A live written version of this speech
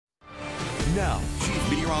Now, Chief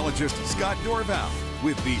Meteorologist Scott Dorval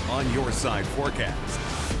with the On Your Side forecast.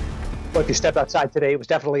 Well, if you stepped outside today, it was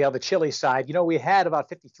definitely on the chilly side. You know, we had about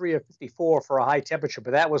 53 or 54 for a high temperature,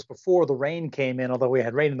 but that was before the rain came in. Although we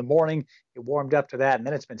had rain in the morning, it warmed up to that, and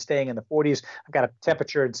then it's been staying in the 40s. I've got a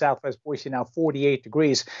temperature in Southwest Boise now, 48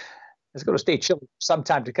 degrees. It's going to stay chilly for some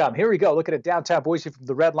time to come. Here we go. Looking at downtown Boise from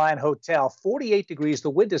the Red Lion Hotel, 48 degrees. The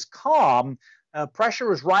wind is calm.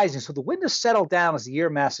 Pressure is rising, so the wind has settled down as the air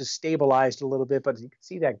mass has stabilized a little bit, but you can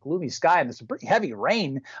see that gloomy sky, and there's some pretty heavy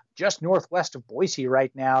rain just northwest of Boise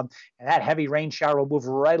right now, and that heavy rain shower will move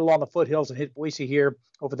right along the foothills and hit Boise here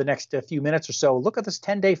over the next few minutes or so. Look at this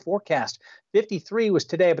 10-day forecast. 53 was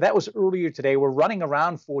today, but that was earlier today. We're running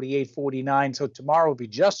around 48, 49, so tomorrow will be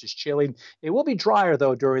just as chilly. It will be drier,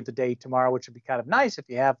 though, during the day tomorrow, which would be kind of nice if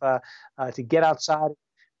you have to get outside.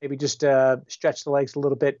 Maybe just stretch the legs a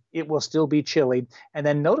little bit. It will still be chilly. And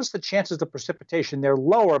then notice the chances of precipitation. They're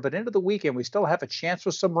lower, but into the weekend, we still have a chance for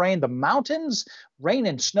some rain. The mountains, rain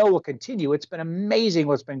and snow will continue. It's been amazing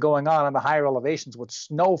what's been going on the higher elevations with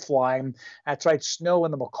snow flying. That's right, snow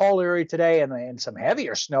in the McCall area today and some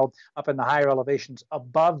heavier snow up in the higher elevations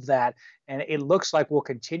above that. And it looks like we'll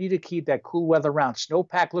continue to keep that cool weather around.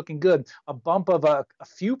 Snowpack looking good. A bump of a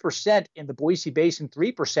few percent in the Boise Basin,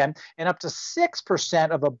 3%, and up to 6%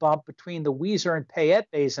 of a bump between the Weiser and Payette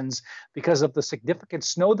basins because of the significant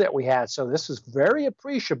snow that we had. So this is very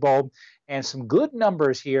appreciable and some good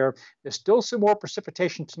numbers here. There's still some more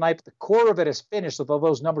precipitation tonight, but the core of it is finished, although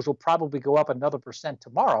those numbers will probably go up another percent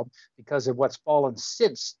tomorrow because of what's fallen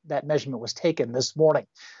since that measurement was taken this morning.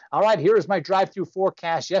 All right, here is my drive-through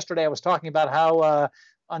forecast. Yesterday, I was talking about how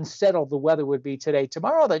unsettled the weather would be today.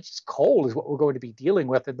 Tomorrow, that's just cold is what we're going to be dealing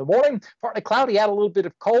with. In the morning, partly cloudy, add a little bit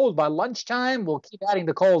of cold. By lunchtime, we'll keep adding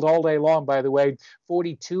the cold all day long, by the way.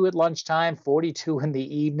 42 at lunchtime, 42 in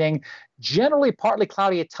the evening. Generally partly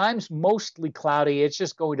cloudy, at times mostly cloudy. It's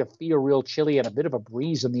just going to feel real chilly, and a bit of a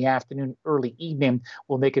breeze in the afternoon, early evening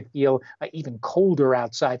will make it feel even colder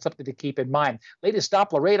outside, something to keep in mind. Latest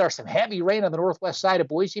Doppler radar, some heavy rain on the northwest side of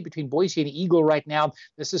Boise, between Boise and Eagle right now.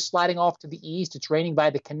 This is sliding off to the east. It's raining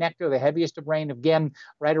by the connector, the heaviest of rain, again,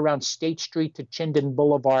 right around State Street to Chinden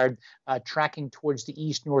Boulevard, tracking towards the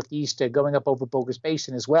east-northeast, going up over Bogus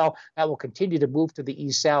Basin as well. That will continue to move to the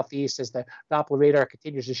east-southeast as the Doppler radar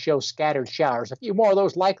continues to show scattered showers. A few more of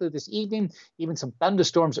those likely this evening, even some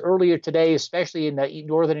thunderstorms earlier today, especially in the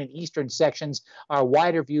northern and eastern sections. Our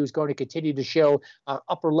wider view is going to continue to show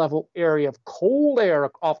upper level area of cold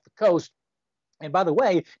air off the coast. And by the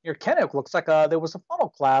way, near Kennewick, looks like there was a funnel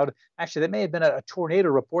cloud. Actually, that may have been a tornado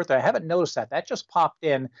report there. I haven't noticed that. That just popped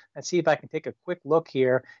in. Let's see if I can take a quick look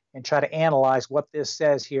here and try to analyze what this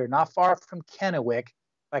says here. Not far from Kennewick.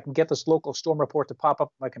 If I can get this local storm report to pop up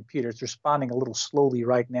on my computer. It's responding a little slowly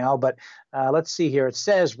right now, but let's see here. It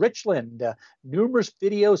says Richland, numerous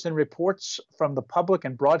videos and reports from the public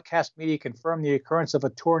and broadcast media confirm the occurrence of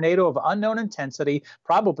a tornado of unknown intensity,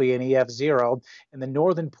 probably an EF0, in the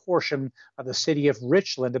northern portion of the city of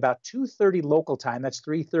Richland, about 2:30 local time. That's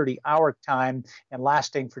 3:30 our time, and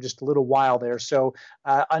lasting for just a little while there. So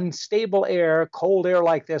unstable air, cold air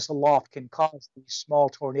like this aloft can cause these small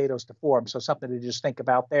tornadoes to form. So something to just think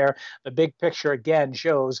about there. The big picture again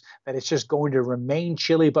shows that it's just going to remain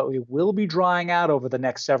chilly, but we will be drying out over the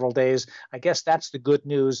next several days. I guess that's the good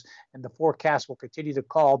news, and the forecast will continue to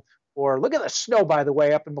call for, look at the snow, by the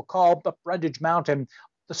way, up in McCall, up Brundage Mountain.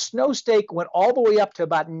 The snow stake went all the way up to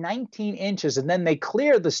about 19 inches, and then they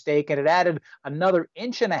cleared the stake, and it added another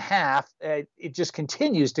 1.5 inches. It just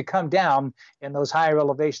continues to come down in those higher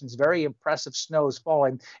elevations. Very impressive snows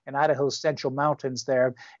falling in Idaho's central mountains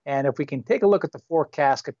there. And if we can take a look at the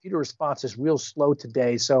forecast, computer response is real slow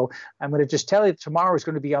today. So I'm going to just tell you tomorrow is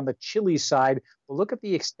going to be on the chilly side. We'll look at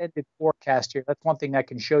the extended forecast here. That's one thing I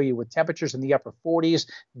can show you, with temperatures in the upper 40s,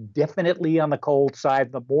 definitely on the cold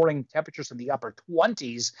side. The morning temperatures in the upper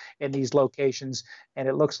 20s in these locations, and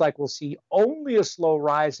it looks like we'll see only a slow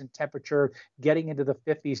rise in temperature getting into the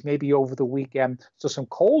 50s maybe over the weekend. So some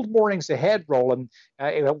cold mornings ahead, Roland.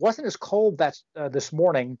 It wasn't as cold this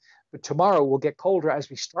morning, but tomorrow will get colder as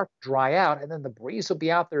we start to dry out, and then the breeze will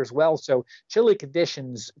be out there as well. So chilly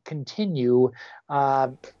conditions continue.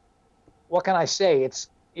 What can I say?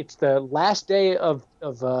 It's the last day of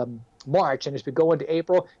March, and as we go into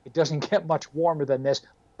April, it doesn't get much warmer than this.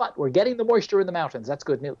 But we're getting the moisture in the mountains. That's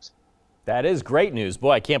good news. That is great news.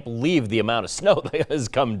 Boy, I can't believe the amount of snow that has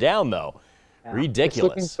come down, though. Yeah,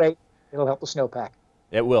 ridiculous. It's looking great. It'll help the snowpack.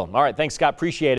 It will. All right. Thanks, Scott. Appreciate it.